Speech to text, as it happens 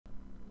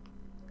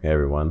Hey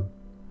everyone,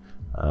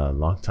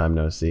 long time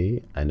no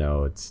see. I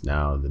know it's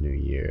now the new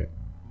year.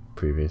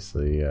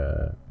 Previously,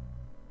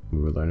 we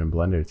were learning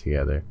Blender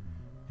together,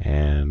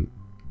 and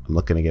I'm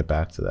looking to get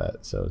back to that.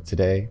 So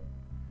today,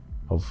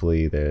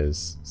 hopefully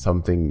there's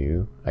something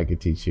new I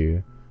could teach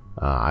you.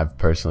 I've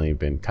personally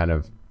been kind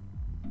of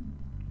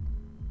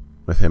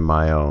within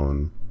my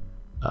own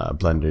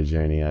Blender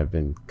journey. I've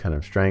been kind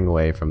of straying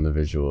away from the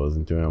visuals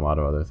and doing a lot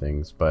of other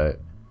things, but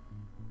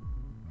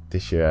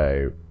this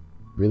year I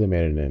really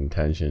made it an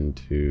intention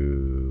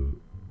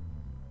to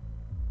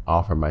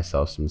offer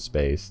myself some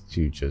space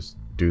to just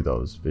do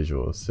those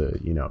visuals, to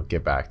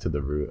get back to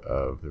the root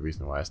of the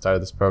reason why I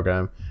started this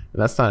program.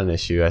 And that's not an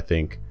issue. I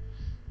think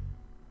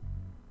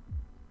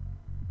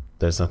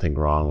there's nothing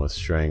wrong with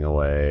straying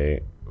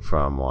away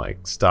from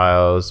like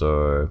styles,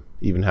 or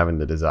even having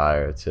the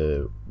desire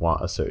to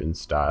want a certain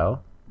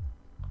style,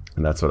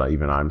 and that's what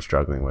I'm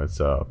struggling with.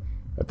 So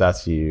if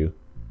that's you,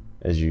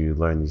 as you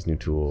learn these new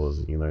tools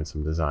and you learn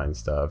some design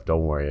stuff,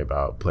 don't worry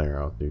about playing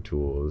around with new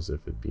tools.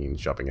 If it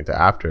means jumping into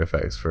After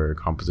Effects for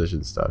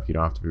composition stuff, you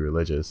don't have to be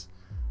religious,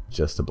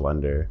 just a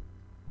Blender.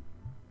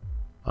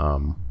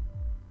 And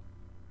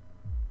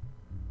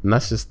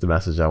that's just the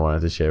message I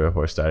wanted to share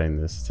before starting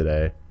this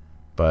today.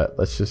 But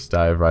let's just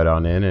dive right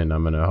on in, and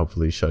I'm gonna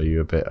hopefully show you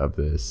a bit of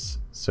this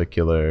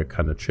circular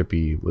kind of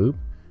trippy loop.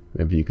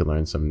 Maybe you can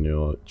learn some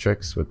new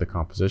tricks with the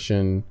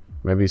composition,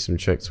 maybe some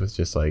tricks with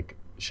just like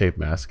shape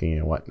masking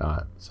and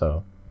whatnot.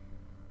 So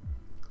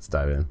let's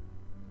dive in.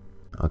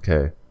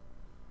 Okay,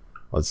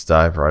 let's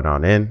dive right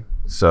on in.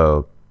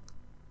 So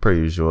per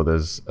usual,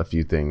 there's a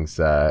few things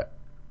that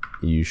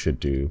you should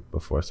do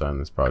before starting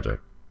this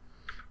project.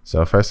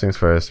 So first things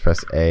first,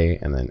 press A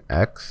and then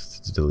X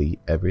to delete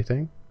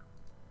everything.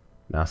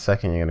 Now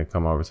second, you're going to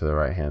come over to the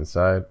right hand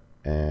side,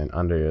 and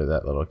under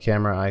that little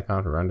camera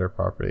icon for render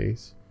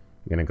properties,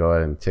 you're going to go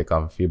ahead and tick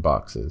off a few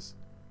boxes,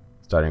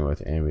 starting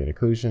with ambient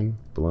occlusion,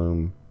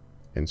 bloom,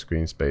 and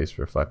screen space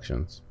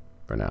reflections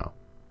for now.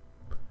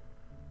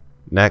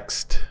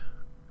 Next,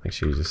 make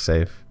sure you just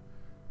save.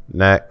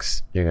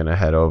 Next, you're going to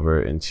head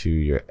over into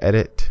your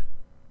edit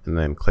and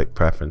then click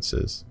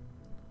preferences.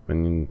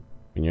 When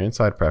you're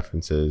inside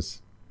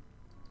preferences,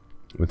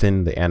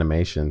 within the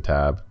animation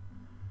tab,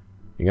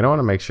 you're going to want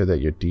to make sure that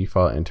your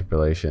default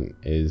interpolation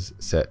is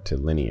set to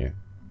linear,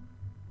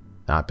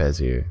 not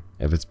Bezier.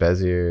 If it's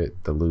Bezier,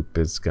 the loop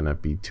is going to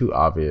be too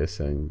obvious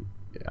and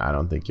I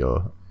don't think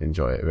you'll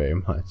enjoy it very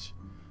much.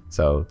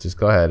 So just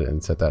go ahead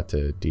and set that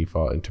to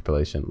default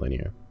interpolation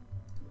linear,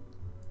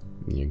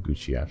 and you're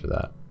Gucci after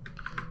that.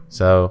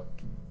 So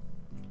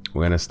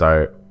we're going to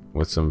start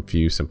with some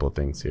few simple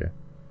things here.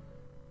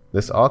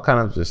 This all kind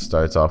of just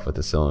starts off with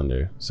the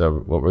cylinder. So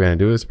what we're going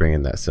to do is bring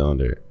in that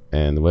cylinder,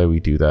 and the way we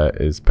do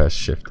that is press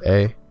Shift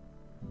A,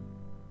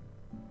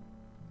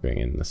 bring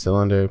in the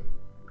cylinder.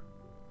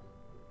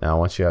 Now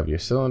once you have your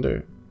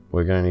cylinder,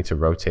 we're going to need to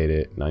rotate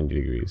it 90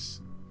 degrees.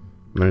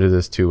 I'm going to do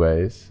this two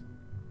ways.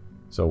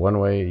 So one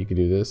way you can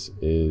do this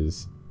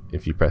is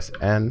if you press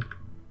N,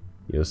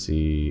 you'll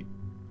see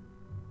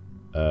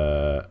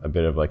a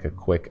bit of like a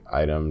quick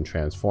item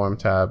transform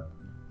tab.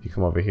 If you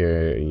come over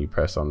here and you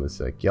press on this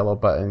like yellow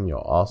button, you'll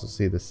also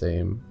see the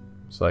same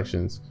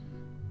selections.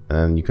 And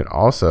then you can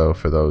also,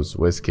 for those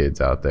whiz kids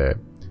out there,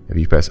 if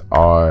you press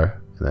R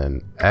and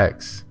then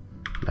X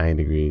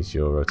 90 degrees,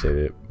 you'll rotate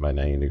it by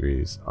 90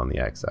 degrees on the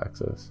X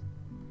axis.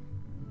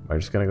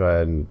 I'm just gonna go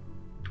ahead and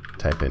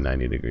type in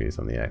 90 degrees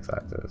on the X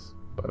axis,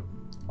 but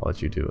I'll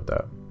let you do with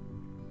that.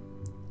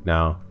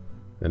 Now,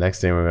 the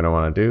next thing we're going to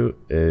want to do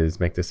is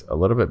make this a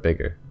little bit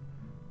bigger.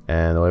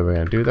 And the way we're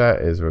going to do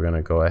that is we're going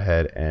to go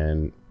ahead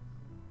and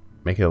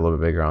make it a little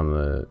bit bigger on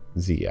the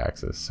Z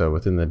axis. So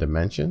within the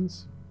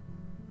dimensions,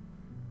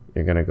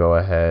 you're going to go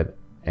ahead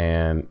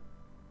and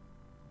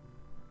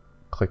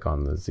click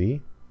on the Z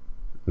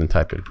and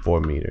type in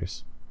 4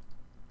 meters.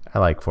 I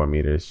like 4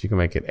 meters. You can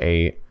make it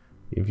 8.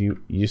 If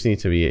you just need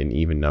to be an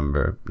even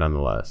number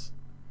nonetheless.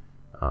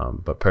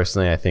 But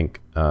personally, I think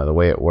the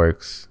way it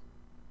works,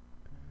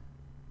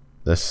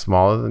 the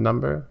smaller the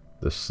number,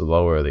 the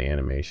slower the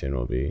animation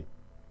will be.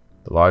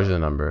 The larger the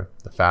number,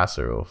 the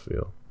faster it will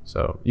feel.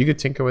 So you could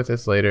tinker with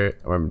this later.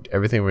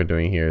 Everything we're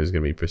doing here is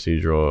going to be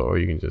procedural, or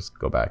you can just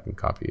go back and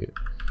copy it.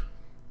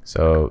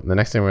 So the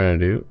next thing we're going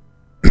to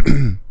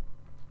do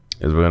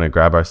is we're going to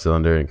grab our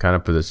cylinder and kind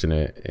of position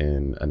it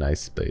in a nice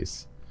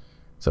space.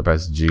 So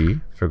press G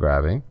for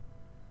grabbing,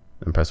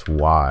 and press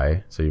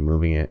Y, so you're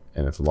moving it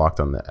and it's locked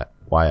on the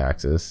Y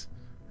axis.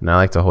 And I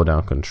like to hold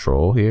down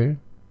Control here,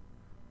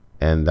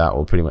 and that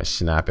will pretty much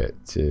snap it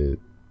to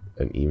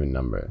an even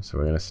number. So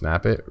we're going to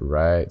snap it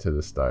right to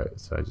the start.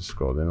 So I just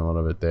scrolled in a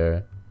little bit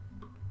there,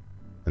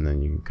 and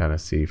then you can kind of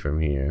see from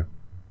here.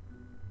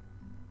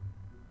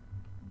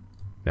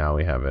 Now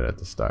we have it at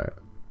the start.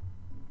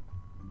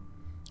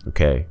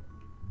 Okay.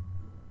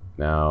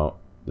 Now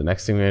the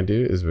next thing we're going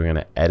to do is we're going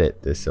to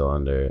edit this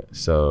cylinder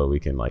so we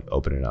can like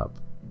open it up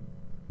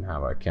and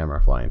have our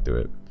camera flying through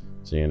it.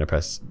 So you're going to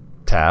press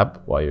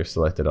Tab while you're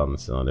selected on the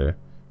cylinder.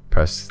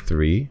 Press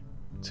 3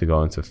 to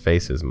go into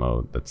faces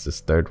mode. That's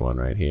this third one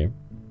right here.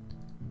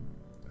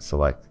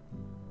 select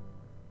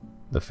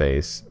the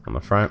face on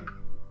the front,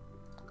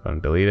 go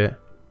and delete it,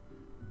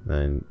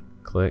 then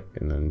click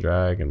and then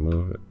drag and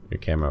move your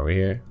camera over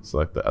here,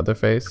 select the other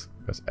face,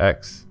 press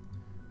X,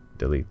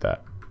 delete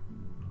that.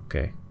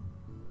 Okay,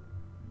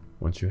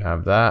 once you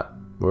have that,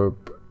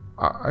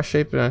 our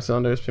shape and our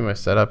cylinder is pretty much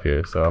set up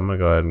here. So I'm gonna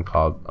go ahead and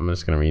I'm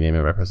just gonna rename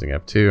it by pressing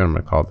F2, and I'm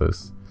gonna call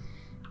this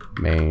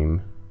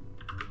main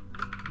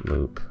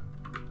loop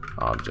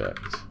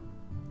object,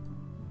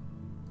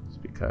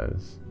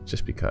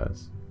 just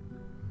because.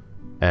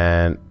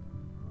 And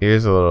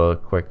here's a little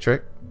quick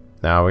trick.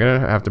 Now we're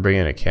gonna have to bring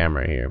in a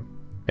camera here,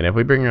 and if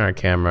we bring in our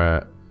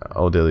camera,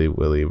 oh dilly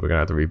willy, we're gonna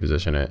have to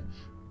reposition it.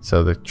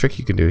 So the trick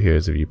you can do here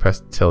is if you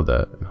press tilde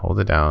and hold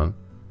it down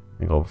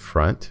and go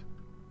front,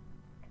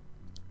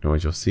 and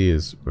what you'll see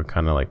is we're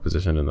kind of like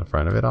positioned in the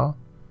front of it all.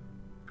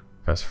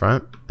 Press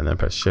front and then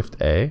press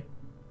Shift A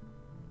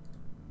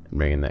and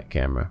bring in that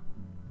camera.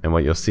 And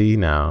what you'll see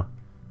now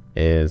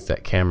is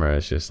that camera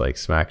is just like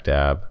smack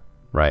dab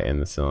right in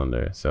the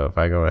cylinder. So if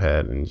I go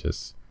ahead and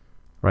just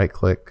right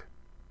click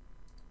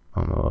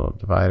on the little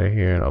divider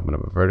here and open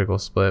up a vertical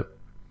split,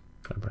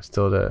 and press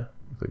tilde,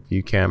 click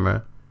view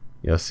camera,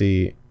 you'll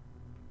see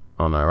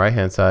on our right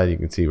hand side, you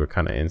can see we're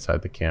kind of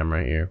inside the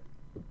camera here,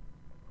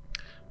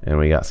 and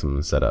we got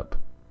something set up.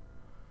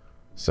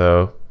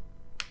 So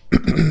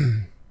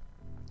I'm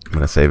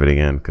gonna save it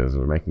again because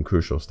we're making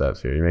crucial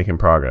steps here. You're making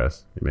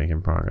progress.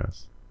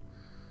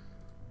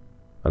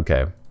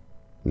 Okay,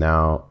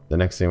 now the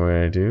next thing we're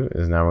gonna do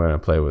is now we're gonna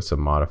play with some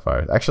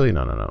modifiers. Actually,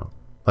 no.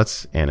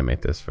 Let's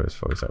animate this first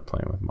before we start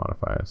playing with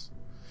modifiers.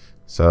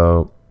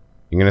 So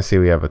you're gonna see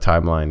we have a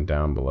timeline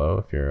down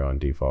below if you're on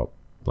default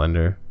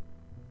Blender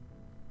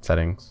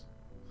settings.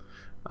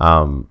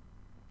 You're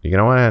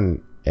gonna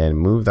want and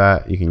move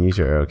that. You can use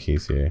your arrow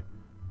keys here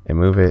and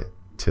move it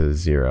to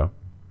 0.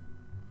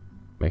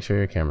 Make sure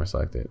your camera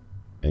selected,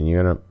 and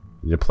your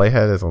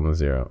playhead is on the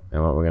 0.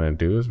 And what we're gonna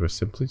do is we're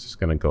simply just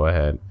gonna go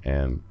ahead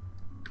and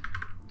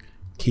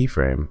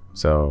keyframe.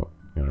 So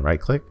you're gonna right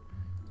click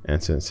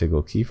and set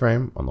single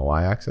keyframe on the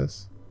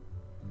y-axis,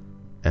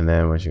 and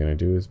then what you're gonna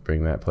do is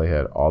bring that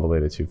playhead all the way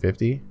to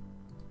 250,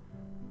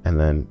 and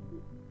then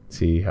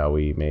see how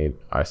we made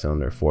our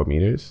cylinder 4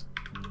 meters,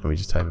 and we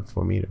just type in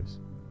 4 meters.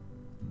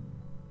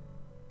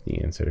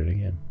 You insert it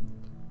again,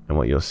 and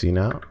what you'll see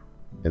now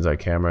is our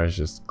camera is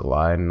just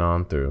gliding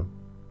on through.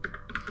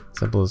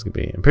 Simple as could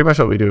be. And pretty much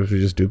what we do is we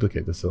just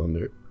duplicate the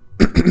cylinder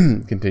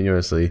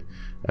continuously,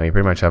 and we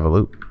pretty much have a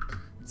loop.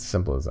 It's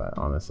simple as that,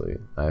 honestly.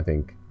 I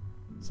think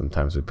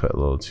sometimes we put a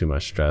little too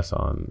much stress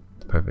on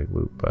the perfect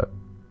loop, but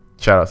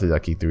shout out to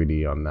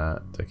Ducky3D on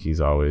that.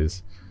 Ducky's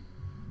always,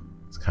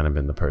 it's kind of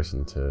been the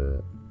person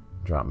to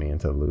drop me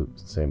into the loop.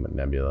 Same with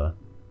Nebula.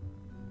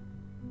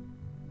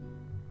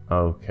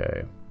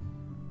 Okay.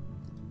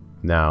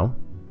 Now,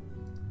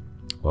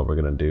 what we're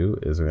gonna do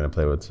is we're gonna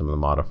play with some of the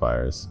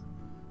modifiers.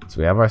 So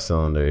we have our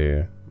cylinder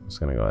here. I'm just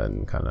gonna go ahead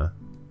and kind of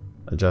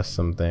adjust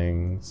some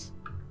things.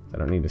 I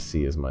don't need to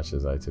see as much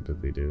as I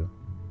typically do.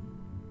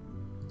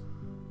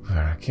 For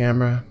our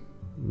camera,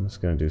 I'm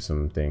just gonna do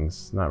some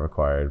things not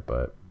required,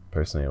 but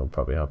personally it will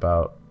probably help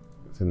out.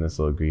 It's in this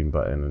little green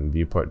button and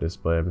viewport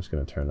display. I'm just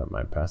gonna turn up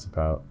my passive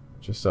out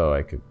just so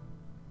I could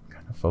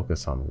kind of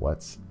focus on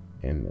what's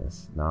in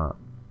this, not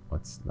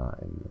what's not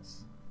in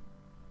this.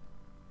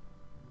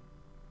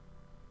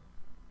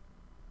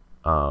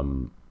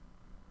 I'm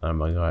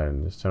gonna go ahead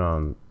and just turn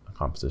on a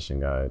composition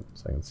guide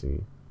so I can see.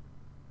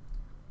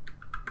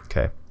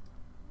 Okay.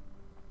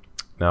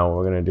 Now what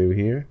we're gonna do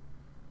here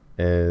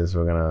is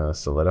we're gonna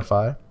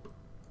solidify.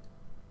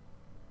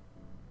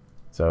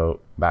 So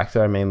back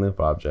to our main loop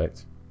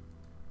object,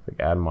 click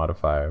add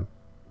modifier,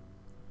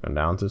 go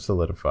down to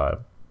solidify,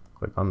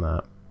 click on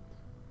that,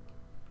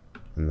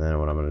 and then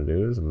what I'm gonna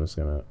do is I'm just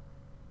gonna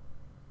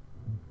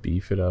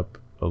beef it up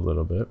a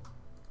little bit.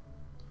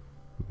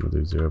 I'm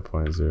gonna do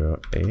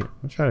 0.08.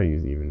 I'm trying to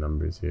use even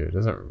numbers here. It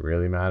doesn't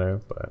really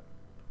matter, but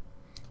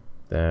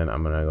then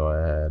I'm gonna go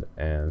ahead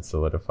and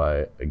solidify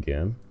it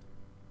again.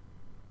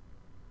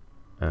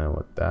 And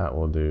what that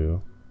will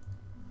do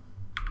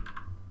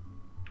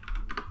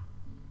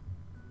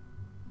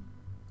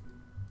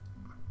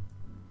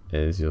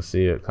is you'll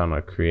see it kind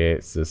of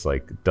creates this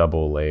like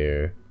double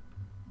layer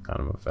kind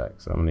of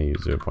effect. So I'm gonna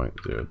use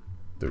 0.03.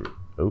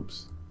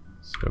 Oops,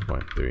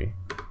 0.3.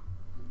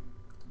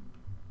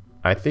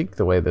 I think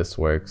the way this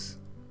works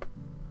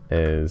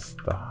is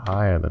the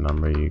higher the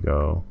number you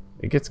go,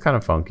 it gets kind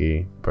of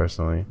funky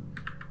personally,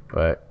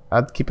 but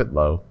I'd keep it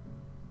low.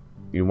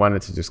 You want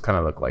it to just kind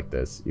of look like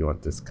this. You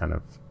want this kind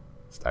of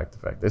stacked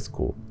effect. It's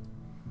cool.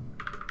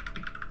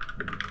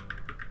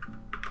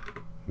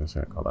 I'm just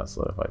gonna call that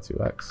solidify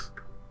 2x.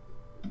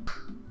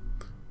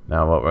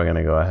 Now what we're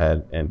gonna go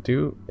ahead and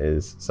do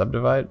is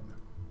subdivide,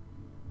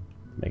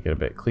 make it a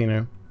bit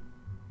cleaner.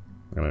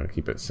 I'm gonna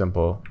keep it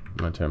simple. I'm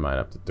gonna turn mine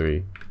up to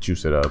 3,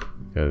 juice it up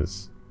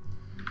because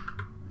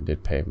I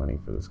did pay money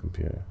for this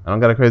computer. I don't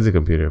got a crazy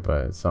computer,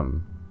 but it's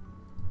something.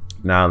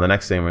 Now the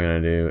next thing we're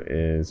gonna do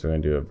is we're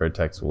gonna do a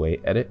vertex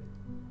weight edit,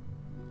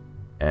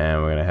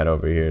 And we're gonna head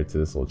over here to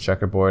this little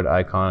checkerboard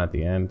icon at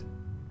the end.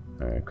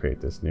 I'm gonna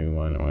create this new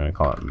one and we're gonna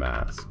call it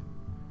mask.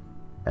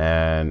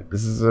 And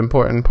this is an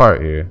important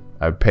part here.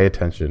 I pay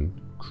attention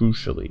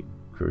crucially.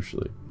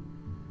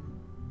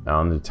 Now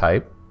on the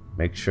type,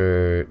 make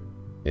sure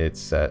it's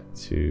set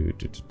to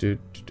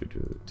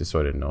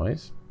distorted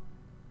noise.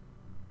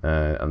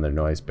 And on the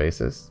noise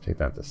basis, take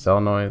that to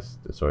cell noise,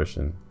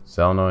 distortion,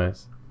 cell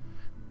noise.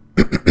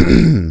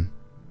 I'm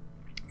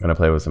gonna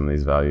play with some of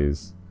these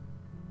values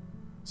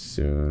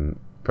soon.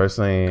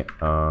 Personally,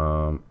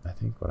 I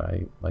think what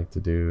I like to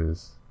do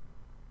is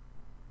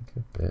make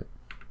it a bit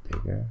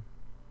bigger.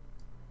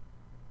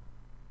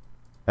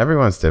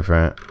 Everyone's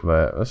different,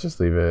 but let's just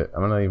leave it.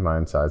 I'm gonna leave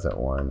mine size at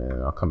 1,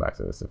 and I'll come back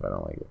to this if I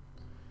don't like it.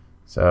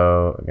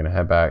 So we're gonna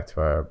head back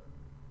to our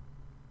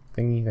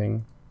thingy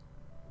thing,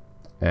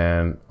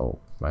 and oh,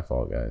 my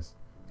fault, guys.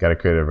 Gotta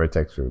create a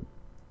vertex group.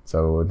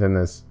 So within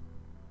this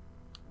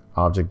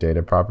object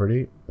data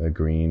property, the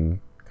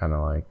green kind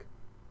of like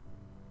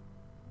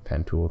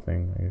pen tool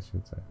thing, I guess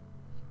you'd say.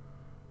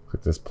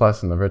 Click this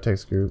plus in the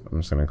vertex group.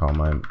 I'm just gonna call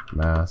mine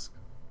mask.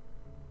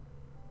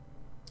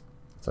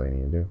 That's all you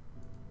need to do.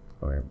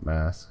 Or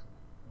mask.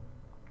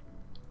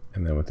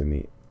 And then within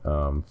the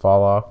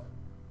fall off,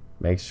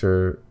 make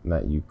sure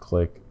that you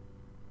click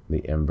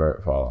the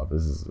invert fall off.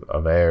 This is a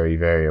very,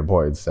 very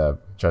important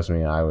step. Trust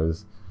me, I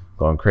was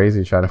going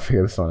crazy trying to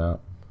figure this one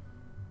out.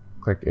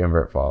 Click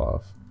invert fall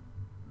off.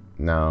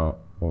 Now,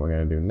 what we're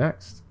gonna do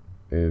next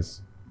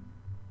is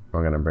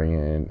we're gonna bring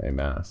in a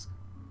mask.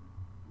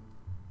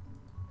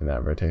 And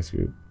that vertex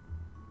group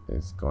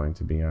is going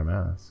to be our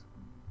mask.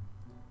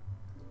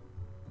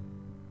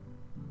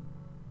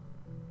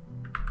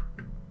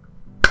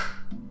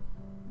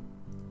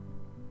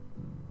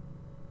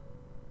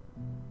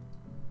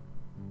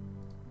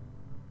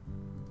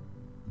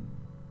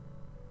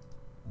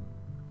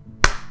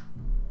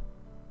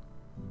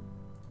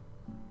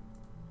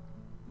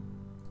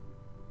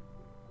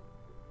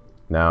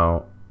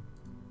 Now,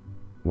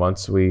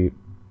 once with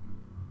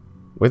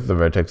the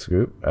vertex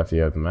group, after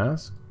you have the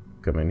mask,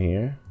 come in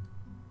here.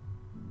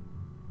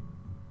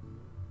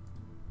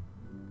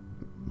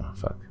 Oh,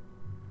 fuck.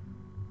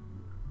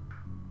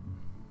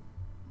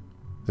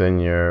 Then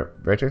your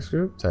vertex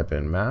group, type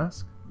in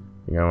mask.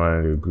 You're gonna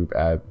wanna do group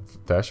add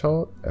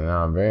threshold. And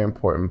now a very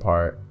important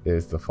part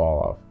is the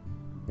fall off.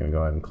 You're gonna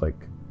go ahead and click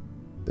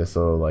this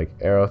little like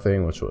arrow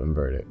thing, which will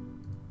invert it.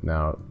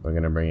 Now, we're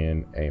gonna bring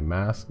in a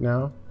mask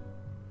now.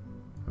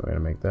 We're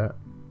gonna make that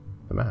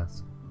the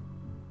mask.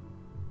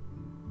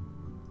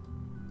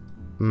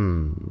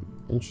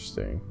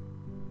 Interesting.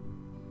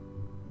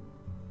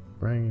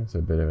 Right, it's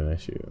a bit of an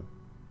issue.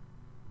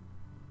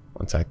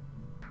 One sec.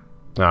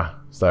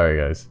 Sorry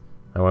guys.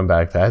 I went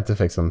back. I had to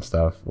fix some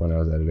stuff when I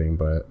was editing,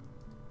 but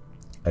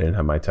I didn't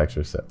have my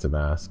texture set to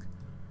mask.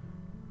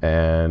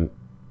 And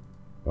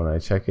when I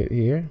check it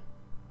here,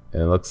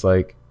 it looks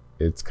like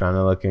it's kind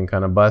of looking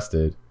kind of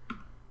busted.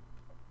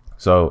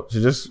 So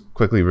to just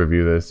quickly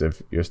review this,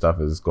 if your stuff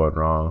is going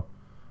wrong,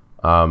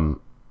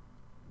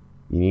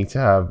 you need to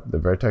have the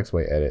vertex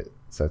weight edit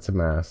set to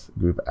mask,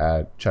 group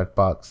add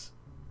checkbox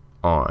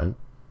on.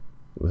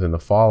 Within the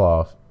fall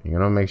off, you're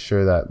gonna make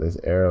sure that there's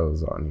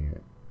arrows on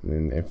here.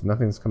 And if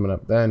nothing's coming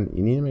up, then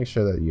you need to make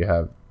sure that you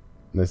have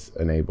this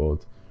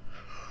enabled.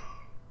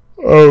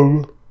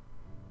 The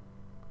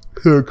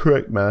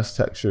correct mask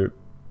texture,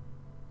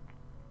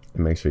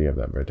 and make sure you have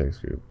that vertex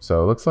group.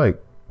 So it looks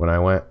like when I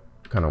went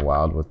kind of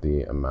wild with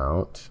the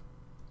amount,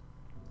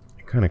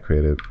 it kind of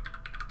created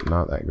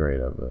not that great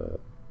of a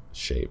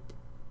shape.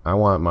 I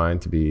want mine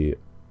to be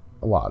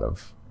a lot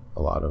of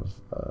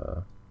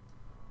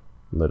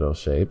little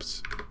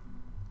shapes.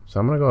 So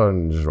I'm gonna go ahead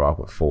and just rock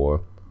with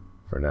 4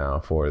 for now,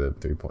 4 the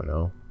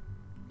 3.0.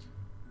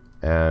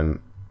 And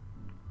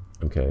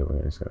okay,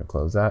 we're just gonna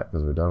close that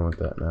because we're done with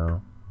that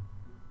now.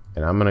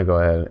 And I'm gonna go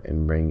ahead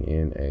and bring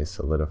in a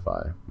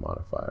solidify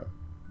modifier.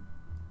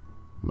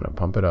 I'm gonna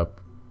pump it up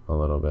a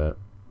little bit.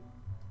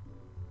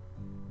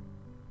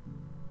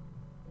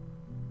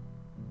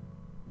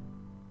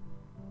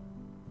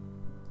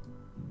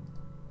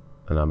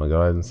 And I'm gonna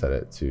go ahead and set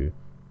it to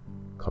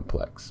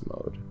complex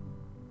mode.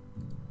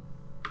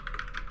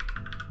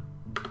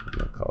 I'm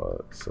gonna call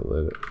it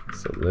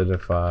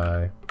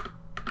solidify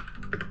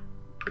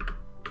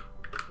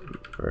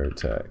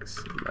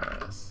vertex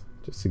mask,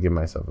 just to give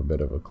myself a bit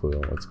of a clue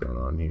on what's going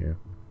on here.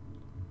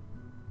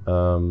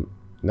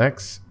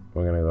 Next,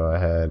 we're gonna go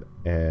ahead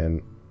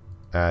and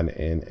add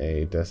in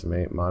a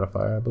decimate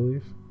modifier, I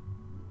believe.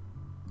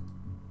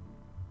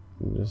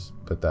 And just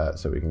put that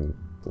so we can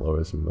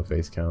lower some of the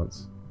face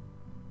counts.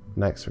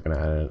 Next, we're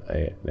gonna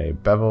add in a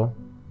bevel.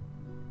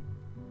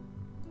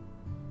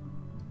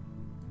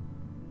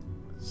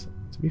 So,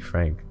 to be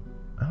frank,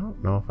 I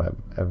don't know if I've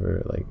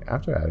ever, like,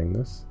 after adding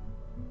this,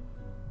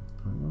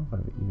 I don't know if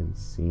I've even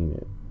seen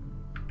it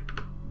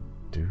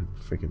do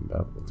freaking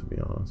bevel, to be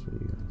honest with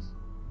you guys.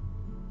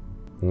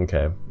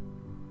 Okay,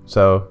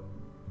 so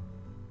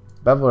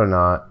bevel or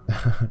not,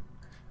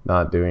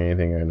 not doing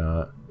anything or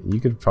not, you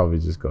could probably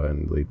just go ahead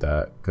and delete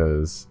that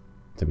because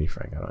To be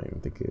frank, I don't even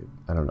think it,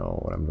 I don't know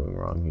what I'm doing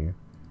wrong here.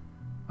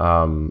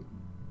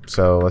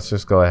 So let's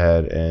just go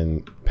ahead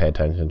and pay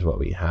attention to what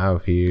we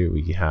have here.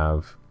 We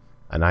have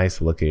a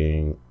nice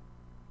looking,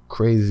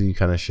 crazy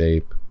kind of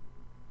shape.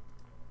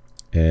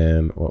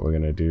 And what we're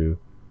gonna do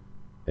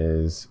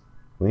is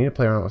we need to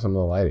play around with some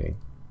of the lighting.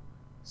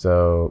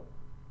 So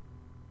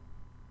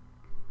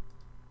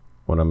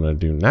what I'm gonna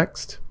do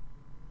next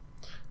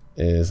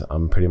is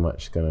I'm pretty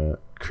much gonna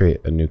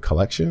create a new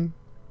collection.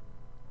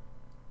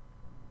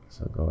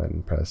 So go ahead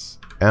and press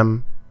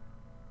M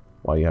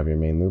while you have your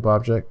main loop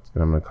object,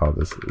 and I'm gonna call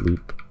this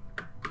loop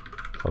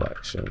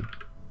collection.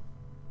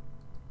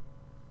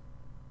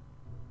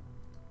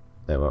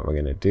 And what we're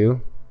gonna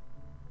do,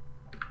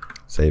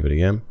 save it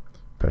again,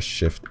 press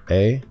Shift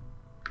A.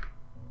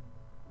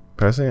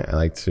 Pressing it, I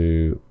like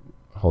to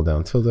hold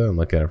down tilde and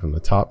look at it from the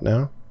top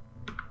now.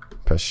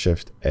 Press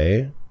Shift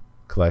A,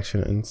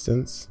 collection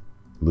instance,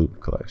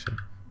 loop collection.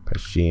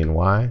 Press G and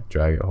Y,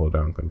 drag it, hold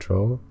down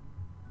Control,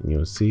 and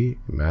you'll see it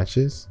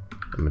matches.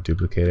 I'm gonna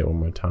duplicate it one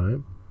more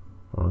time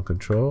on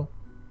Control.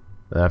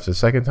 And after the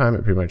second time,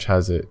 it pretty much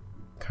has it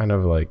kind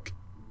of like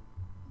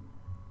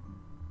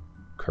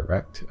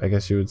correct, I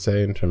guess you would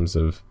say, in terms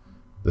of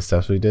the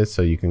steps we did.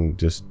 So you can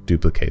just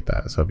duplicate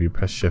that. So if you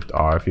press Shift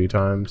R a few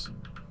times,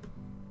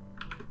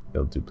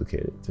 it'll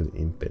duplicate it to the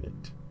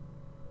infinite.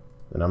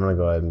 And I'm gonna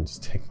go ahead and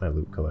just take my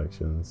loop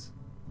collections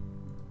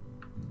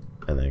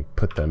and then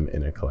put them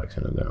in a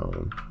collection of their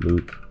own.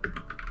 Loop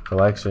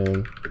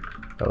collection,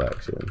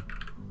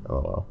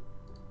 LOL.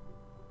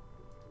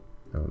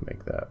 I'm gonna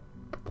make that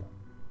purple.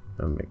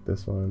 I'm gonna make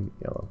this one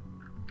yellow.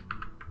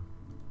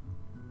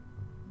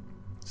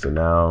 So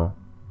now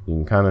you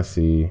can kind of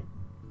see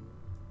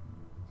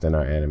then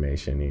our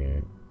animation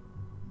here.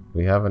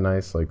 We have a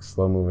nice like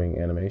slow moving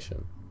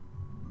animation.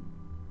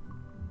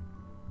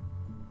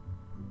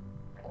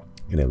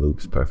 And it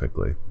loops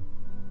perfectly.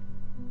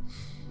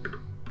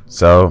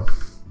 So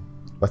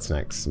what's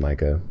next,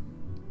 Micah?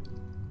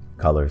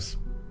 Colors.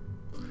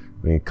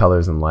 We need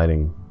colors and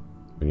lighting.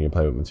 We need to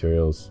play with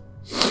materials.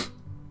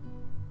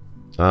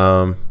 What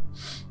I'm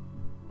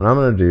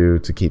gonna do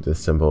to keep this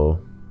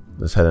simple,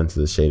 let's head into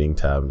the shading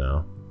tab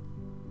now.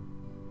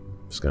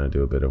 Just gonna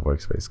do a bit of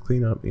workspace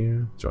cleanup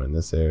here. Join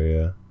this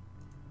area.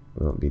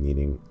 We won't be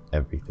needing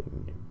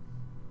everything here.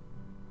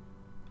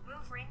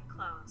 Move ring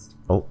closed.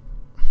 Oh,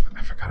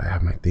 I forgot I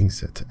have my thing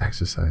set to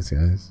exercise,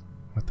 guys.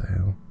 What the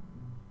hell?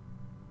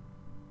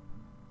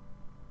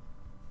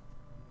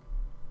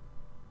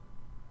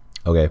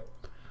 Okay,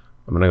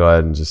 I'm gonna go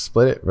ahead and just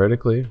split it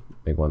vertically,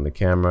 make one the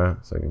camera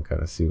so I can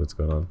kind of see what's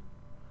going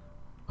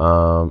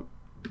on.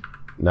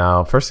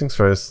 Now, first things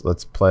first,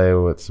 let's play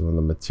with some of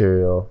the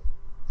material.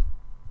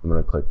 I'm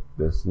gonna click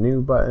this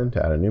new button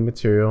to add a new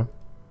material.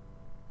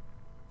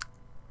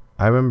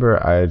 I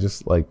remember I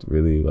just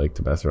really liked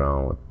to mess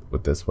around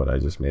with this one. I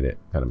just made it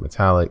kind of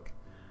metallic.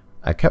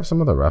 I kept some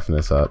of the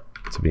roughness up,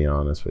 to be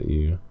honest with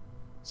you.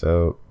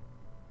 So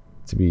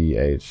to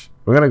BH,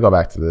 we're gonna go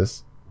back to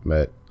this,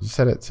 but just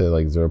set it to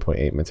like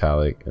 0.8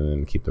 metallic and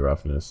then keep the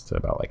roughness to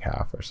about like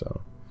half or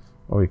so.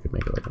 Or we could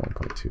make it like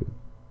 1.2.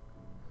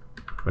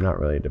 We're not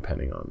really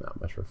depending on that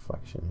much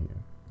reflection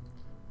here.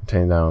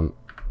 Turning down,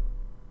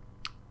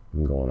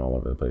 I'm going all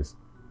over the place.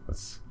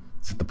 Let's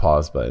hit the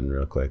pause button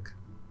real quick.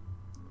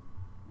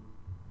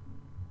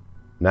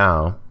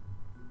 Now,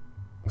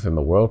 within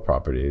the world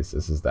properties,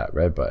 this is that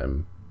red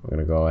button. We're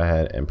gonna go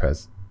ahead and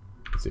press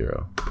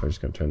 0. We're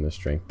just gonna turn the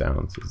strength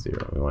down to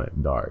 0. We want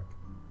it dark.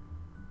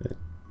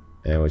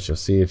 And what you'll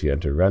see if you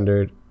enter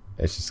rendered,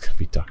 it's just gonna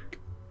be dark,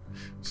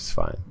 which is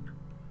fine.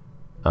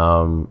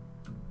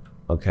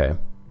 Okay.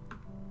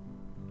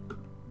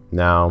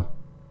 Now,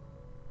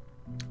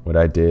 what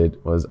I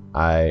did was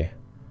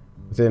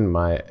within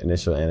my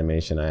initial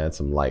animation, I had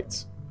some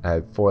lights. I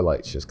had 4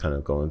 lights just kind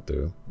of going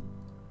through.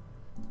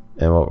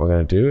 And what we're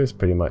gonna do is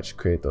pretty much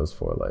create those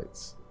 4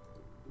 lights.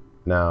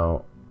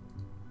 Now,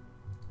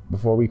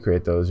 before we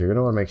create those, you're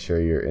gonna wanna make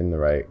sure you're in the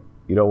right,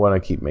 you don't wanna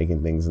keep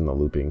making things in the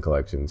looping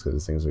collections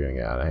because things are gonna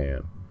get out of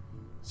hand.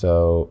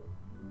 So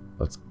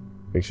let's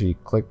make sure you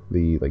click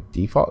the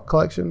default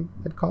collection,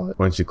 I'd call it.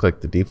 Once you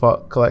click the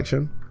default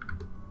collection,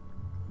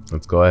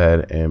 let's go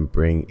ahead and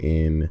bring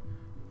in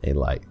a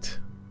light.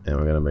 And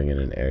we're gonna bring in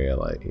an area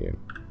light here.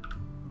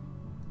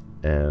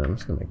 And I'm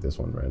just gonna make this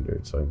one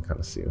rendered so I can kind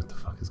of see what the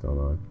fuck is going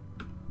on.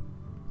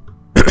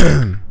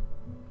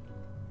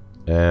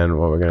 And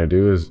what we're gonna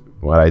do is,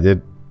 what I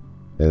did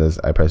is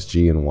I press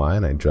G and Y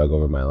and I drag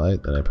over my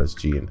light, then I press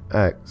G and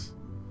X.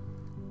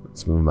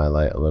 Let's move my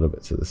light a little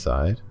bit to the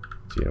side.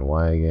 G and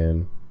Y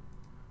again.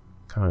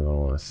 Kind of gonna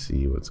want to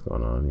see what's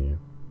going on here.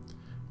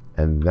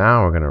 And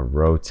now we're gonna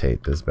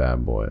rotate this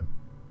bad boy.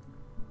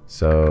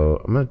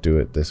 So I'm gonna do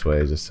it this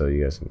way just so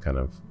you guys can kind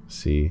of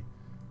see.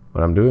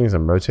 What I'm doing is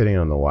I'm rotating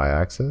on the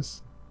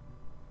Y-axis,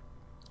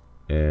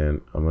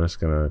 and I'm just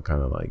gonna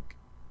kind of like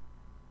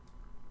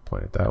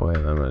point it that way,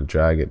 and I'm gonna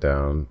drag it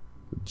down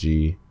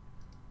G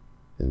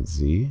and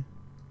Z.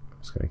 I'm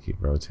just gonna keep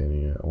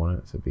rotating it. I want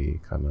it to be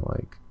kind of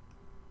like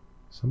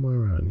somewhere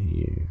around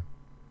here.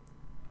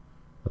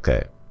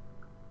 Okay,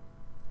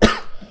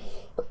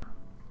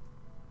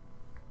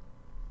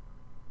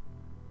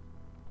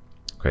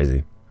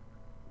 Crazy.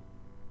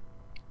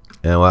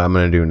 And what I'm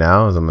going to do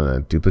now is I'm going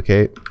to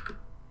duplicate.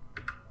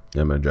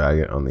 I'm going to drag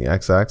it on the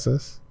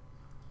x-axis.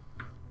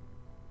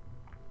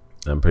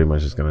 I'm pretty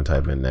much just going to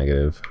type in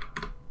negative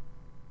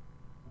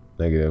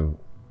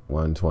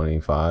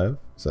 125.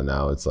 So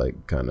now it's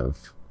like kind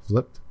of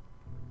flipped.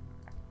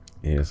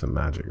 Here's some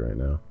magic right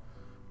now.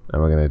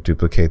 And we're going to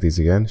duplicate these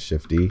again,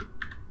 Shift D,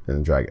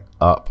 and drag it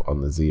up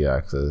on the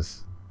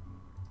z-axis.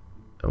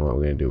 And what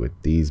we're going to do with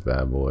these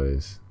bad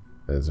boys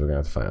is we're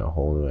going to have to find a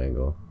whole new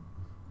angle.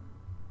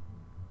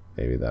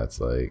 Maybe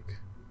that's like,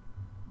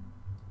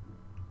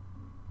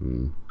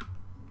 maybe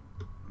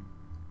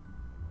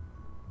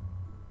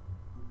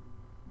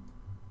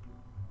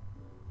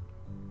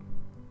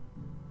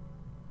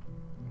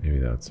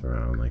that's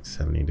around like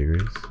 70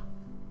 degrees.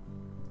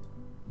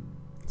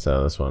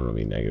 So this one will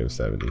be negative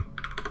 70.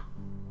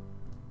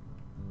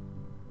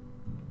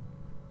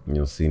 And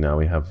you'll see now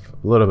we have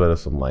a little bit of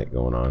some light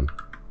going on.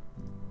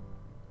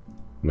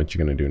 What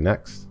you're going to do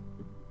next,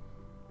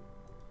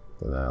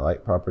 for that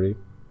light property,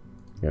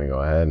 you're going to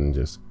go ahead and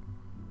just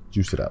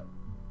juice it up.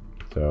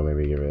 So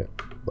maybe give it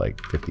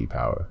like 50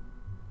 power,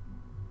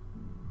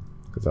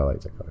 because our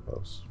lights are kind of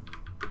close.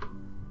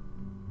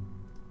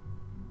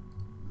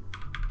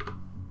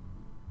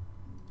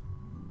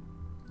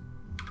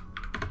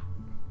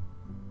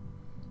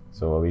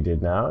 So what we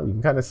did now, you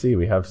can kind of see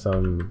we have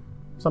something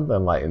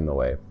light in the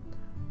way.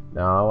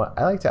 Now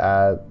I like to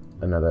add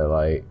another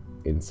light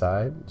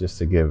inside just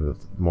to give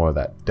more of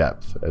that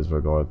depth as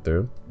we're going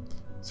through.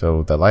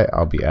 So the light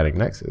I'll be adding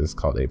next is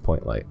called a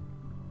point light.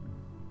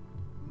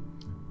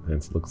 And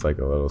it looks like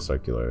a little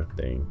circular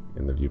thing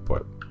in the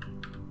viewport.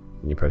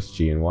 And you press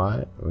G and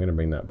Y. We're going to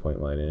bring that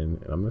point light in,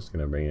 and I'm just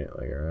going to bring it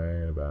like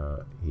right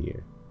about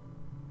here.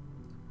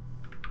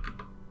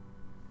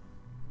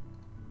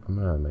 I'm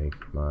going to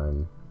make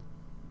mine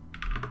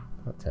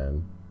about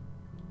 10,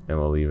 and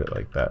we'll leave it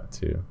like that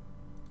too.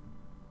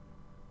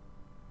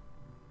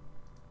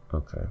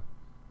 Okay.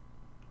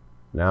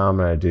 Now I'm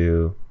going to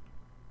do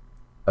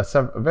a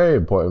very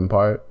important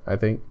part, I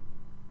think.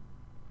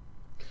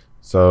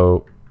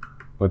 So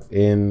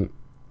within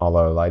all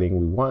our lighting,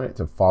 we want it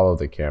to follow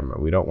the camera.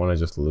 We don't want to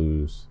just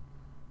lose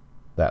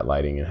that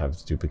lighting and have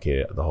to duplicate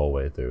it the whole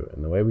way through.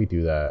 And the way we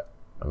do that,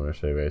 I'm going to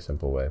show you a very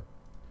simple way.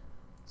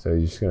 So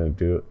you're just going to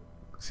do,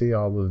 see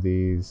all of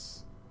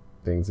these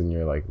things in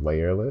your like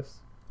layer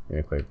list.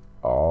 You're going to click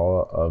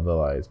all of the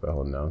lights by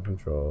holding down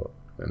Control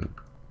and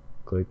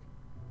click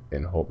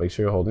and hold. Make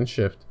sure you're holding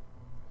Shift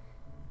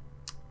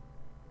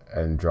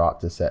and drop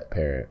to set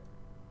parent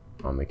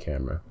on the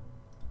camera.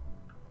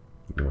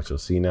 And what you'll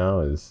see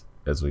now is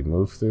as we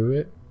move through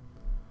it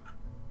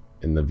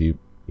in the view,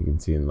 you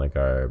can see in like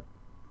our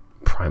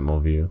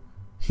primal view,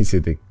 you see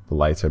the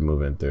lights are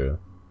moving through.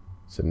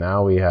 So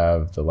now we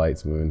have the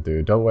lights moving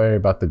through. Don't worry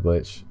about the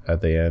glitch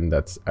at the end.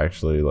 That's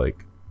actually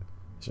like,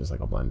 it's just like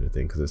a blender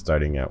thing because it's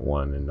starting at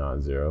 1 and not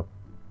 0.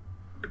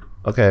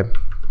 Okay,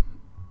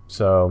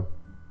 so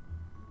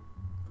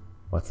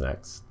what's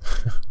next?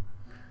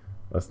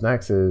 What's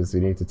next is we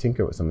need to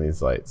tinker with some of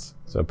these lights.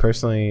 So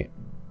personally,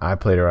 I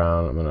played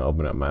around. I'm gonna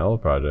open up my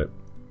old project.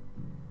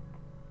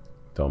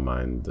 Don't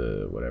mind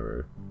the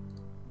whatever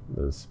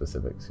the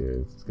specifics here.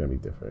 It's gonna be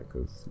different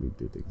because we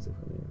do things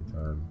differently every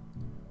time.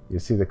 You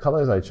see the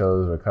colors I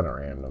chose were kind of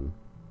random.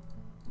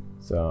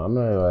 So I'm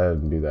gonna go ahead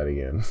and do that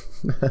again.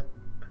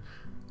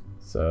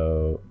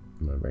 So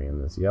I'm gonna bring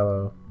in this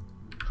yellow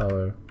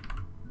color.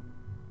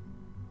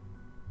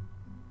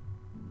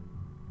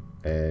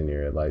 And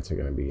your lights are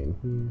gonna be in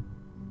here.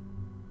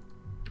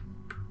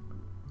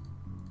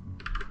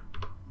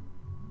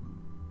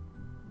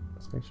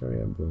 Let's make sure we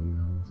have blue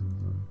and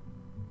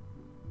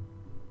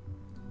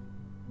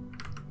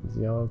this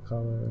yellow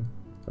color.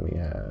 And we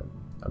have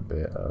a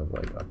bit of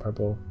like a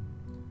purple.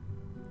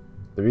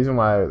 The reason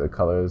why the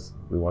colors,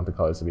 we want the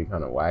colors to be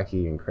kind of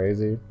wacky and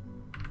crazy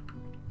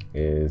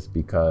is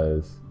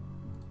because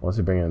once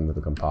we bring in the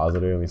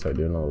compositor and we start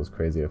doing all those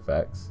crazy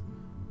effects,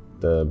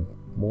 the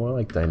more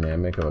like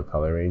dynamic of a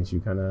color range you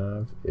kind of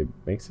have, it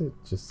makes it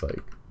just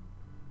like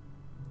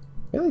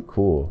really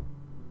cool.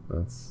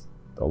 That's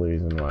the only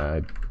reason why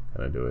I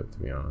kind of do it, to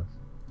be honest.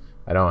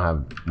 I don't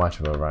have much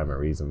of a rhyme or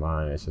reason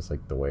behind it. It's just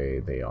like the way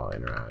they all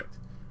interact.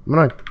 I'm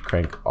gonna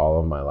crank all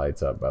of my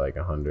lights up by like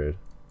 100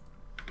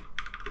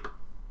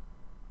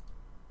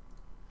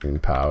 in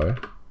power.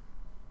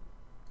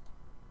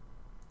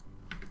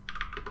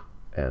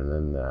 And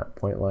then that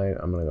point light,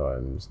 I'm gonna go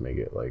ahead and just make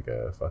it like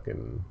a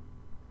fucking,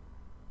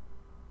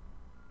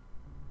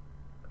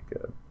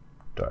 like a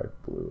dark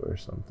blue or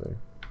something.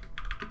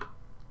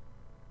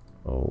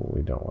 Oh,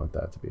 we don't want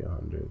that to be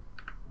 100.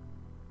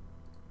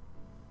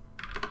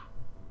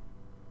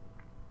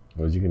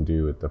 What you can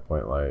do with the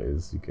point light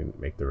is you can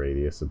make the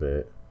radius a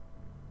bit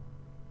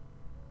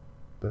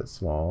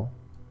small.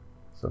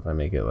 So if I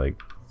make it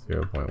like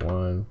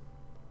 0.1,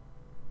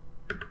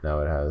 now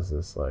it has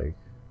this like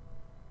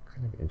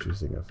kind of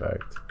interesting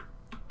effect.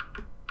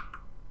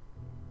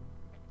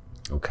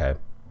 Okay,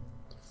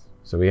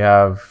 so we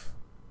have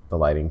the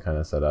lighting kind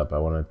of set up, I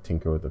want to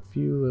tinker with a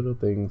few little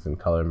things in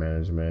color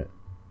management.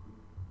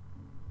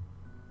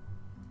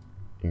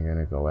 You're going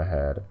to go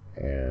ahead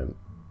and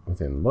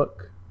within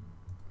look,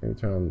 maybe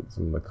turn on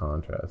some of the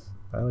contrast.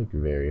 I like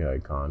very high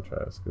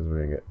contrast because we're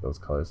going to get those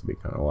colors to be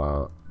kind of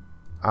wild.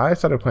 I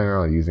started playing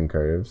around with using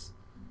curves.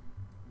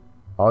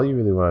 All you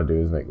really want to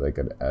do is make like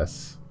an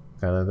S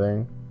kind of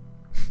thing.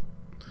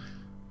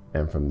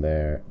 And from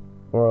there,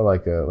 or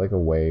like a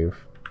wave.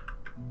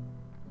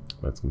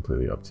 That's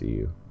completely up to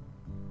you.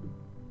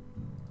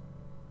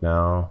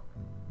 Now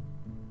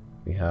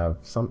we have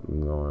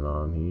something going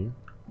on here.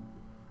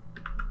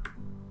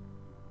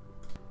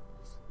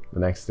 The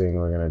next thing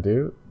we're gonna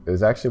do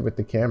is actually with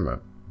the camera.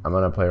 I'm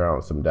gonna play around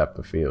with some depth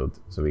of field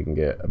so we can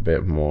get a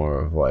bit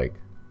more of like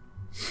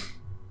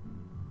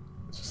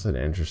just an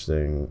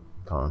interesting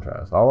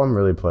contrast. All I'm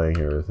really playing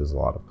here with is a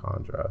lot of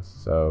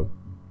contrast. So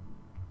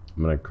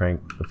I'm gonna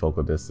crank the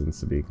focal distance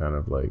to be kind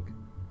of like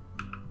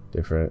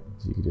different.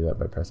 So you can do that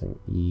by pressing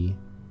E.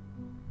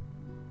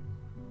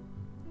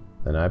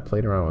 And I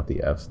played around with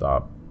the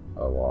f-stop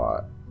a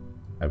lot.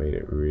 I made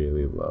it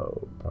really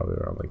low, probably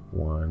around like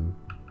 1.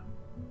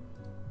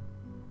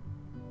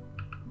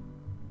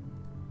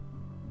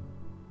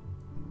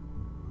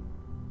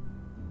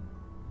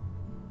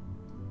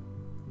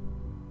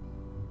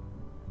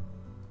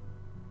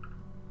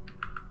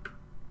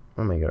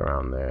 I'll make it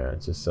around there,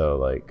 just so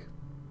like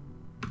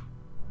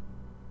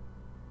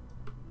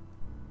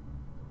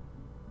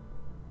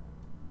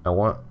I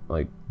want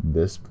like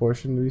this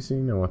portion to be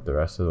seen. I want the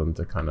rest of them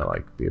to kind of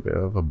like be a bit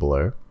of a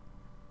blur.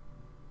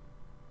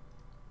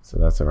 So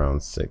that's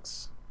around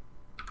 6.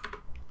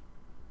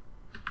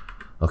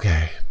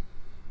 Okay,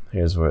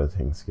 here's where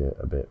things get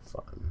a bit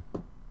fun.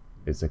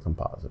 It's a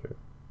compositor.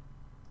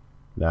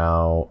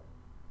 Now,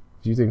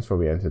 a few things before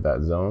we enter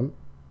that zone.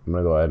 I'm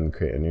gonna go ahead and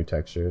create a new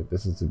texture.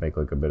 This is to make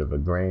like a bit of a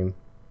grain.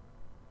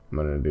 I'm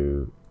gonna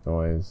do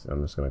noise.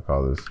 I'm just gonna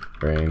call this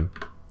grain.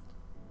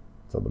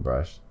 Fill the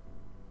brush.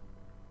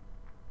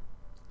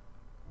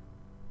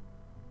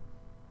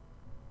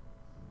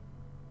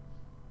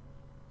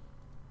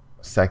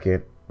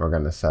 Second, we're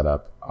gonna set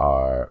up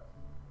our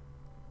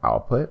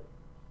output.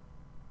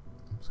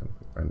 I'm just gonna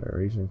put render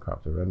region,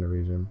 crop the render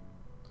region.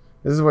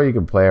 This is where you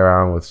can play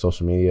around with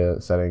social media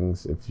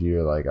settings. If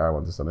you're like, I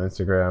want this on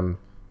Instagram,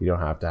 you don't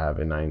have to have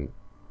a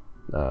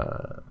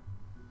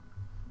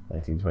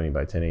 1920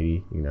 by 1080.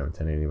 You can have a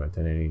 1080 by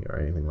 1080 or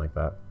anything like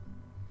that.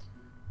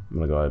 I'm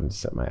gonna go ahead and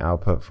set my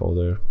output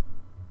folder.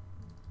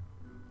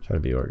 Try to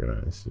be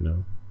organized, you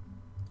know.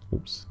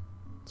 Oops,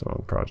 it's the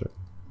wrong project.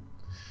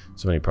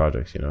 So many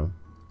projects, you know.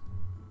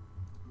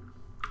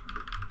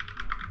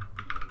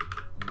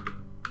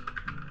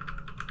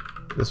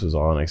 This was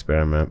all an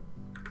experiment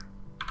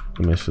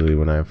initially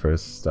when I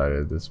first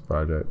started this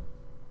project.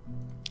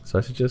 So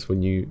I suggest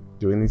when you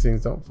doing these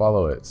things, don't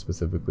follow it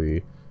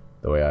specifically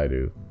the way I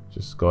do.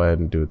 Just go ahead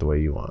and do it the way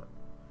you want.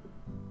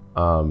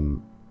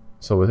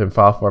 So within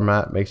file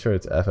format, make sure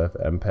it's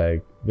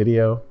FFmpeg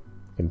video,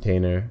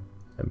 container,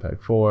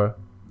 MPEG-4,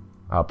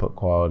 output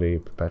quality,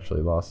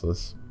 perpetually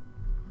lossless.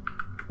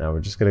 Now we're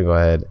just gonna go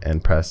ahead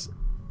and press,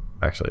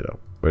 actually no,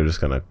 we're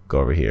just gonna go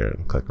over here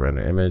and click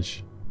render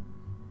image,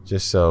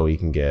 just so we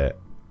can get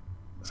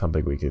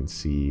something we can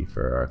see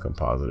for our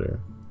compositor,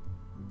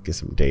 get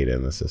some data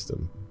in the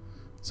system.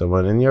 So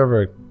when you're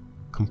over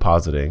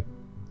compositing,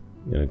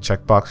 you're gonna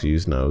checkbox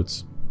use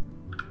nodes.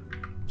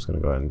 I'm just gonna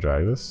go ahead and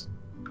drag this.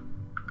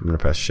 I'm gonna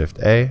press Shift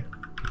A,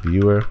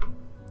 viewer,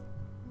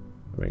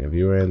 bring a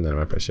viewer in, then I'm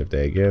gonna press Shift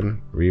A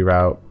again,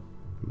 reroute.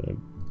 I'm gonna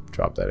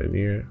drop that in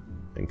here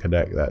and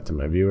connect that to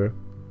my viewer.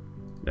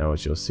 Now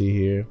what you'll see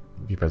here,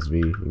 if you press V,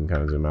 you can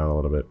kind of zoom out a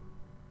little bit.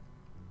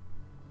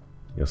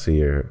 You'll see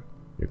your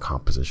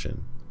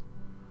composition.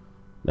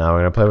 Now we're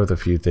gonna play with a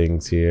few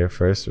things here.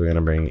 First, we're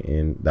gonna bring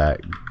in that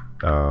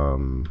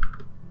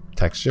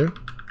texture.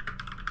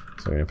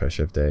 So we're gonna press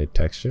Shift A,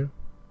 texture,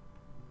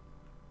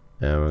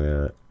 and we're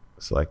gonna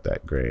select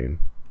that grain.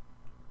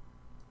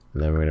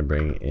 And then we're gonna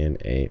bring in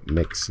a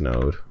mix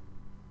node.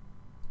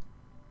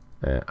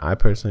 And I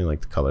personally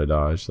like the color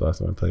dodge. The last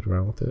time I played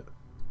around with it,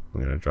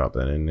 I'm gonna drop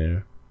that in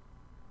there,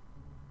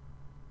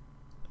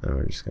 and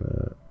we're just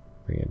gonna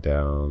bring it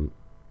down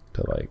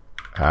to like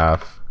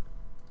half.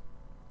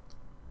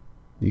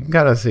 You can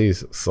kind of see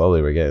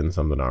slowly we're getting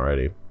something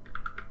already.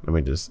 Let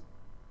me just,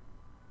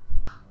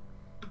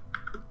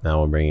 now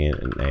we'll bring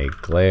in a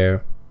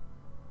glare,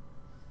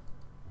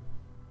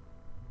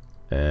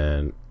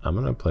 and I'm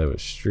gonna play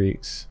with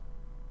streaks.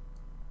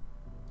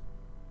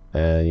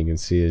 And you can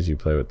see as you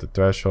play with the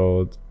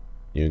threshold,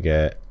 you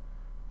get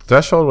the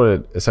threshold. What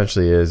it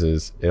essentially is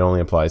it only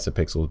applies to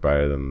pixels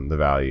brighter than the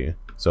value.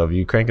 So if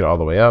you crank it all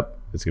the way up,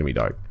 it's gonna be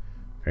dark.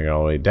 Crank it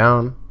all the way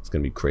down, it's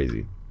gonna be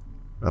crazy.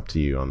 Up to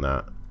you on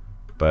that.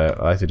 But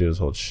what I like to do is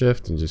hold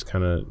Shift and just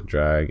kind of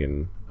drag,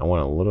 and I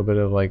want a little bit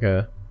of like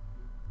a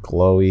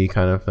glowy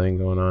kind of thing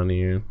going on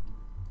here.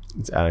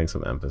 It's adding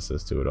some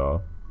emphasis to it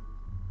all.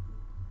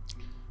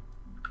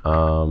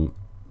 The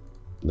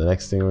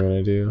next thing we're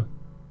gonna do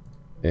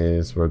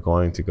is we're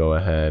going to go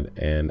ahead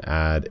and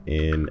add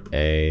in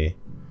a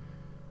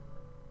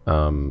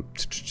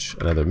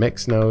another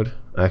mix node.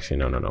 Actually,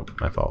 no,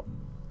 my fault.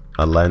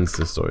 A lens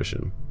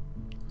distortion.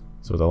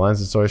 So what the lens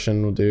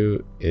distortion will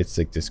do, it's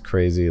like this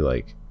crazy,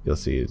 like you'll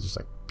see it's just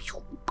like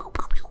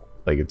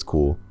it's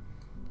cool.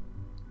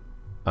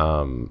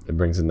 It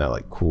brings in that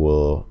like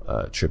cool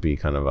trippy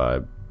kind of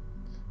vibe.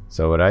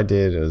 So what I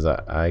did is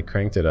I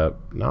cranked it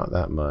up, not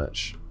that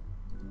much.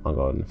 I'll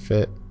go ahead and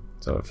fit,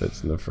 so it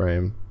fits in the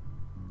frame.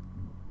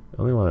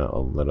 I only want it a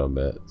little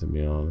bit, to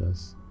be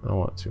honest. I don't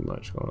want too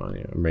much going on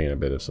here. I'm bringing a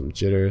bit of some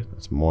jitter.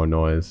 That's more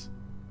noise.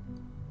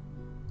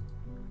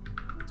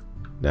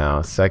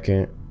 Now,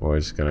 second, we're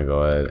just gonna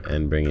go ahead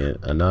and bring in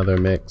another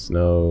mix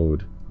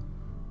node.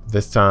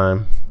 This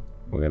time,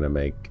 we're gonna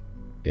make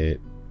it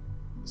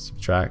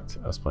subtract.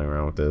 I was playing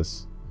around with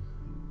this,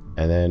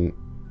 and then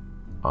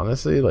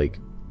honestly, like,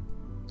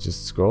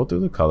 just scroll through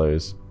the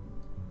colors,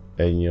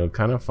 and you'll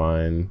kind of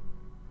find.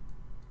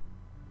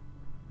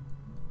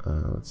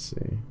 Let's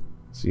see.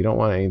 So you don't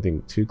want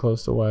anything too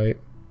close to white.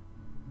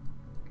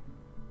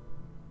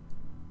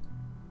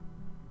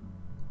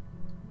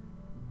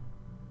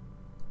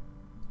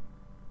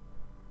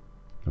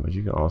 What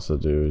you can also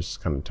do is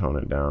just kind of tone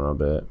it down a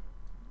bit.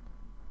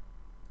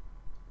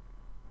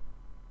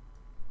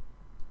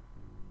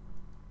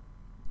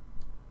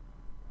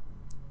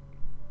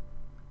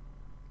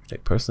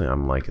 Like, personally,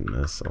 I'm liking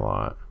this a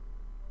lot.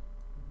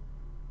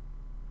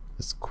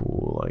 This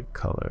cool, like,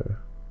 color.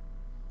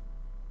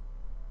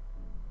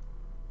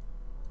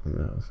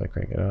 And if I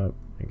crank it up,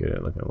 I get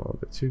it looking a little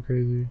bit too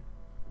crazy.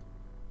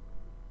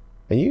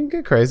 And you can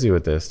get crazy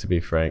with this, to be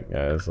frank,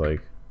 guys.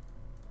 Like,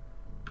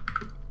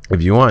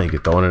 if you want, you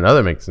could throw in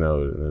another mix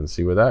node and then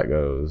see where that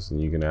goes.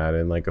 And you can add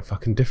in like a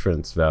fucking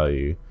difference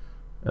value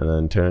and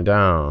then turn it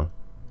down.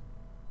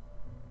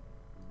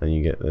 And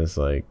you get this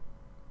like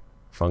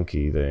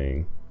funky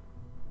thing.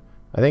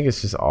 I think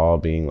it's just all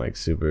being like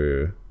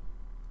super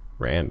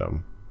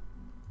random.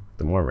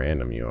 The more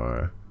random you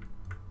are,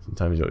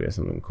 sometimes you'll get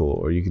something cool.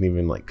 Or you can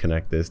even like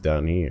connect this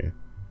down here.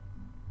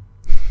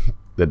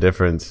 The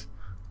difference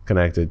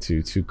connected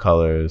to two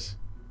colors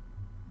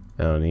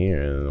down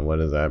here. And what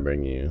does that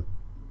bring you?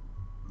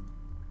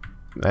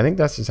 I think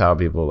that's just how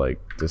people like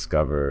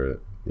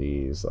discover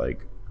these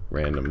like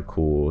random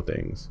cool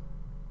things.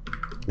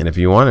 And if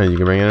you want it, you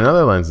can bring in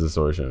another lens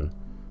distortion.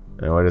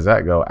 And where does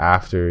that go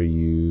after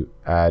you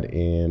add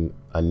in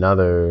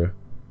another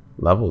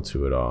level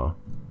to it all?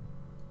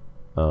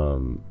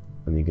 And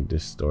you can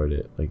distort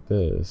it like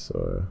this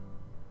or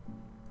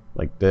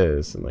like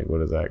this, and like what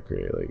does that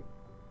create? Like,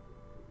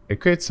 it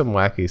creates some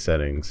wacky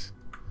settings,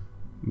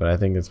 but I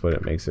think it's what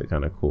it makes it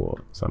kind of cool.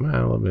 So I'm gonna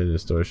add a little bit of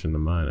distortion to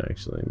mine,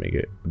 actually, make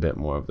it a bit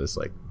more of this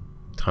like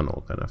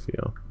tunnel kind of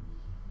feel.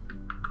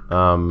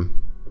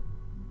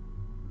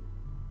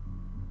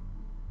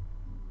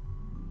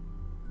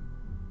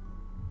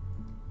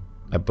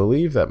 I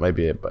believe that might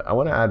be it, but I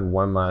want to add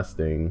one last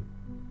thing.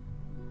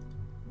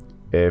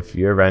 If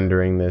you're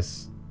rendering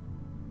this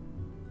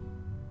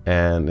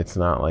and it's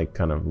not like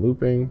kind of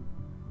looping,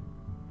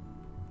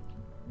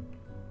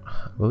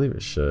 I believe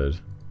it should.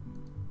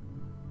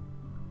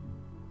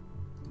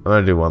 I'm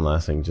gonna do one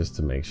last thing just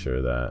to make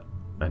sure that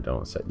I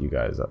don't set you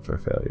guys up for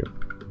failure.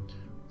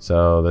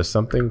 So there's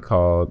something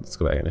called, let's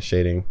go back into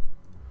shading.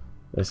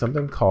 There's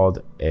something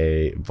called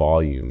a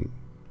volume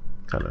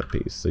kind of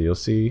piece. So you'll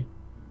see,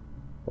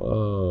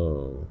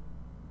 whoa,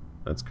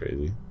 that's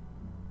crazy.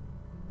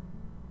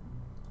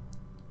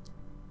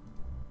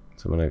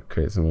 So I'm gonna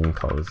create something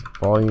called this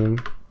volume.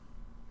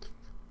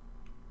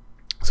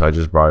 So I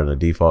just brought in a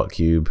default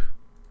cube,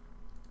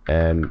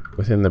 and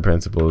within the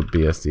principal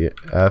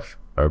BSDF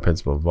or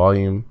principal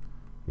volume,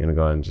 you're gonna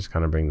go ahead and just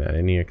kind of bring that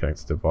in here,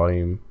 connect it to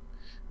volume.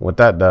 And what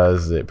that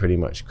does is it pretty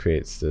much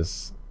creates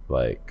this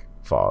like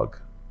fog,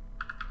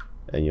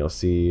 and you'll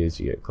see as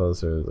you get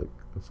closer, like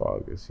the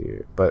fog is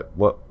here. But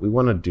what we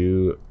want to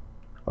do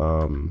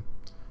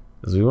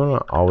is we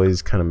want to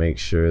always kind of make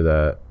sure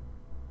that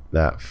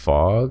that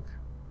fog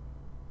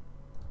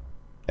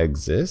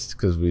exists,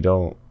 because we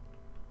don't,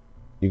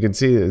 you can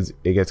see as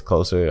it gets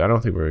closer, I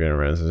don't think we're going to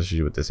run into this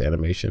issue with this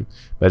animation,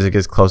 but as it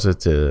gets closer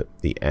to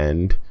the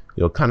end,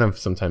 you'll kind of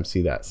sometimes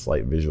see that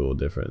slight visual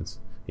difference.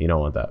 You don't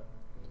want that.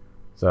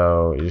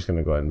 So you're just going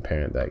to go ahead and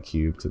parent that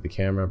cube to the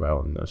camera by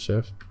holding the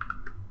shift,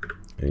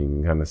 and you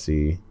can kind of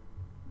see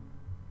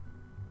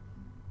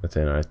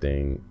within our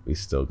thing, we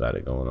still got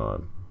it going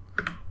on.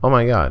 Oh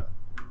my god,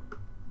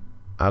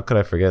 how could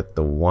I forget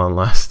the one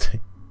last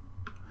thing?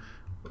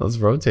 Let's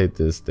rotate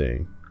this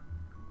thing.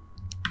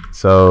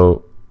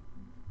 So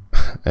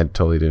I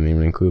totally didn't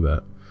even include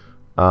that.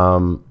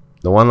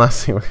 The one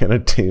last thing we're gonna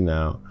do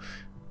now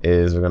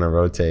is we're gonna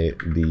rotate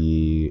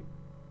the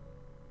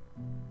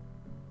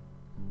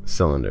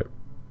cylinder.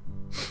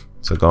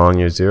 So go on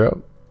your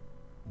 0,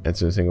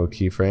 enter a single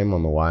keyframe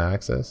on the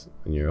y-axis,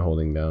 and you're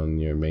holding down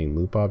your main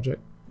loop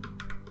object,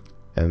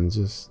 and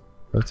just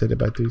rotate it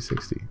by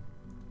 360.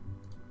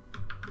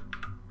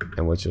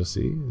 And what you'll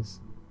see is,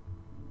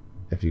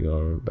 if you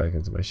go back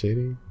into my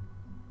shading,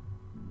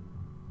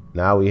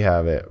 now we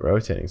have it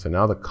rotating. So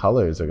now the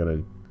colors are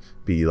gonna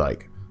be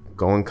like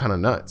going kind of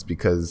nuts,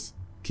 because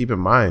keep in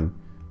mind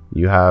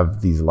you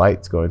have these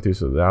lights going through,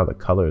 so now the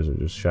colors are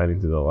just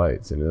shining through the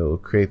lights, and it'll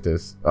create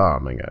this, oh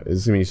my god,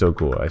 it's gonna be so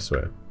cool, I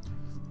swear.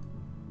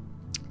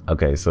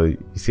 Okay, so you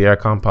see our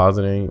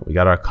compositing, we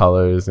got our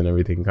colors and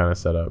everything kind of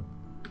set up.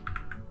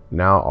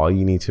 Now all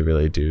you need to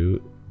really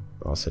do,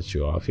 I'll set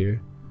you off here,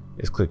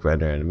 is click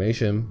render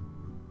animation,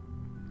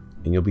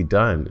 and you'll be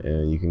done.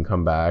 And you can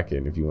come back,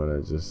 and if you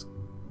want to just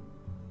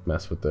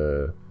mess with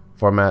the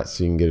format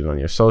so you can get it on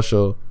your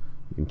social,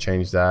 you can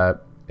change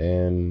that,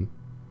 and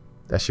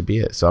that should be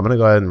it. So I'm gonna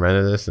go ahead and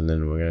render this, and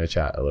then we're gonna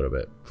chat a little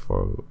bit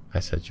before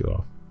I set you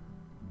off.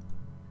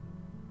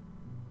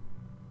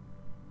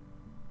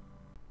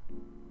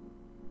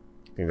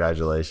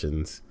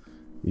 Congratulations,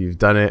 you've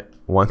done it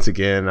once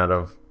again out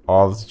of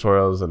all the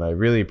tutorials, and I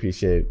really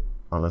appreciate,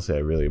 honestly, I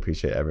really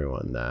appreciate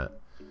everyone that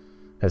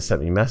has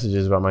sent me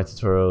messages about my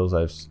tutorials.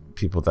 I've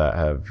people that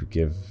have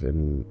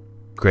given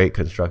great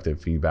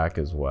constructive feedback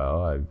as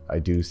well. I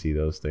do see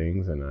those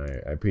things, and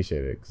I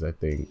appreciate it, because I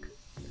think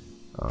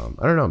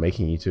I don't know,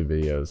 making YouTube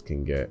videos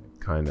can get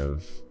kind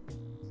of,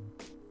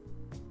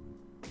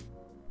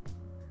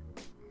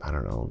 I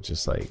don't know,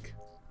 just like,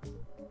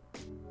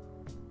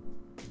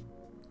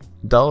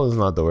 dull is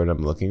not the word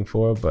I'm looking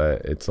for,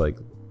 but it's like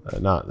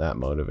not that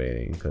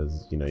motivating,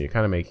 because you know, you're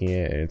kind of making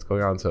it and it's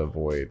going on to a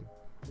void.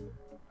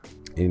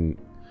 In,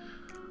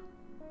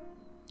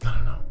 I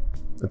don't know,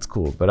 it's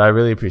cool, but I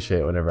really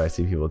appreciate whenever I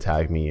see people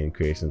tag me in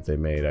creations they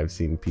made. I've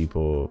seen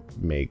people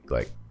make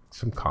like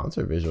some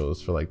concert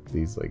visuals for like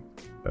these like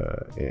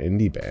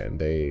indie band.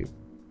 They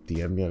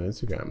DM'd me on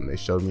Instagram and they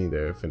showed me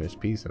their finished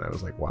piece, and I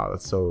was like, wow,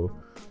 that's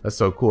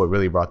so cool. It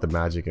really brought the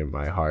magic in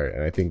my heart,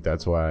 and I think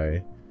that's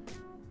why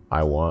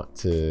I want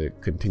to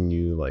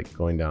continue like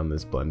going down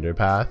this Blender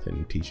path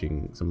and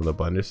teaching some of the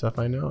Blender stuff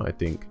I know. I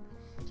think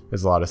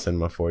there's a lot of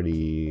Cinema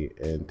 4D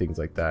and things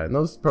like that, and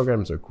those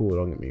programs are cool,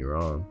 don't get me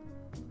wrong,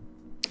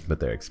 but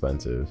they're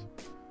expensive.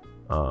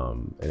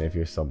 And if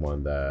you're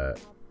someone that,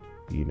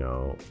 you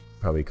know,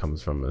 probably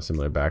comes from a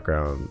similar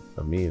background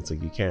of me, it's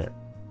like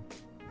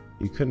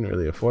you couldn't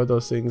really afford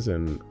those things,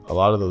 and a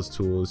lot of those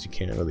tools you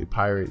can't really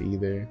pirate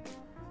either.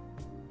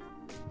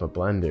 But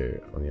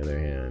Blender, on the other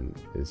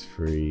hand, is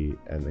free,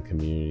 and the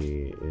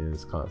community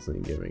is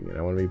constantly giving, and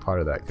I want to be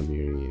part of that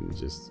community and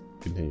just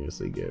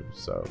continuously give.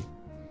 So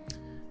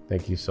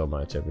thank you so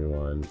much,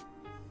 everyone.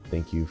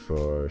 Thank you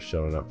for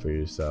showing up for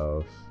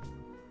yourself.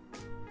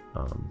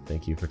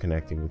 Thank you for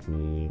connecting with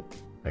me.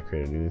 I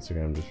created a new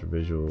Instagram just for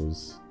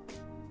visuals.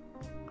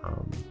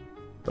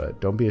 But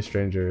don't be a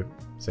stranger.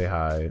 Say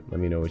hi. Let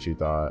me know what you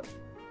thought.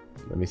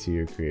 Let me see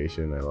your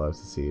creation. I love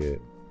to see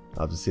it.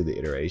 I'll just see the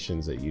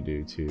iterations that you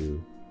do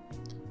too.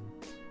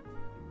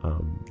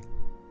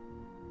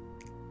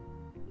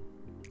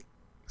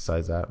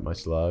 Besides that,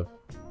 much love,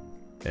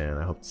 and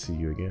I hope to see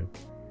you again.